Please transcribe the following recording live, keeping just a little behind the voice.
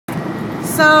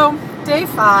So, day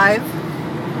 5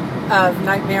 of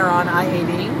Nightmare on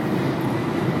I-80.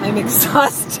 I'm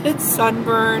exhausted,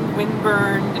 sunburned,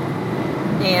 windburned,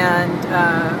 and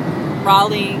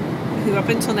Raleigh, who up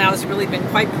until now has really been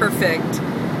quite perfect,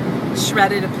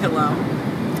 shredded a pillow.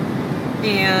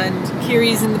 And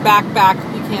Kiri's in the back,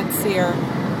 you can't see her.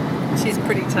 She's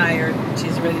pretty tired.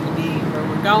 She's ready to be where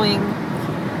we're going.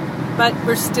 But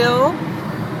we're still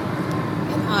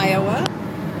in Iowa,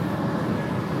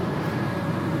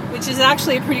 which is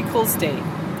actually a pretty cool state.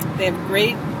 They have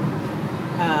great,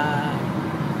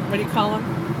 what do you call them?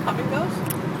 Coming goes?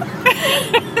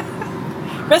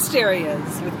 Rest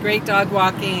areas with great dog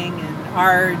walking and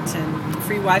art and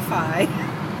free Wi-Fi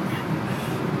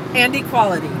and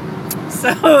equality.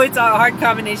 So it's a hard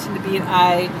combination to beat.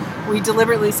 We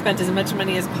deliberately spent as much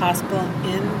money as possible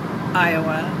in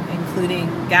Iowa, including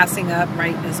gassing up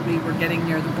right as we were getting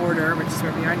near the border, which is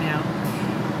where we are now.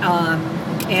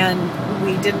 And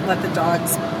we didn't let the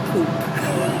dogs poop,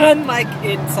 unlike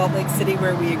in Salt Lake City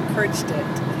where we encouraged it.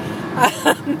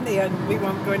 And we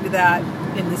won't go into that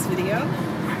in this video.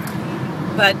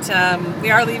 But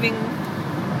we are leaving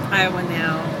Iowa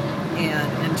now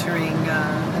and entering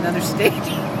another state.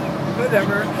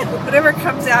 Whatever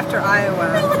comes after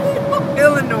Iowa.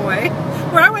 Illinois.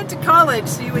 Where I went to college,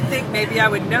 so you would think maybe I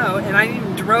would know, and I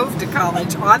even drove to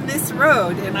college on this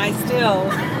road, and I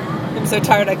still am so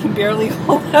tired I can barely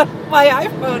hold up my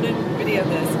iPhone and video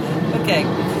this. Okay.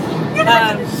 You're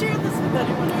not going to share this with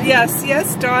anyone, are you?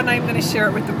 Yes, Dawn, I'm going to share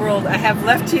it with the world. I have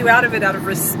left you out of it out of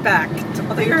respect.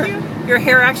 Although your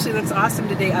hair actually looks awesome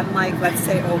today, unlike, let's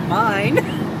say, mine.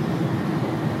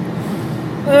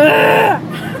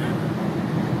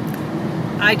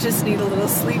 I just need a little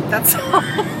sleep, that's all.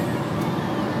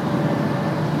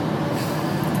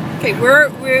 Okay,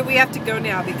 we have to go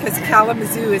now because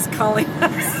Kalamazoo is calling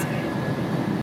us.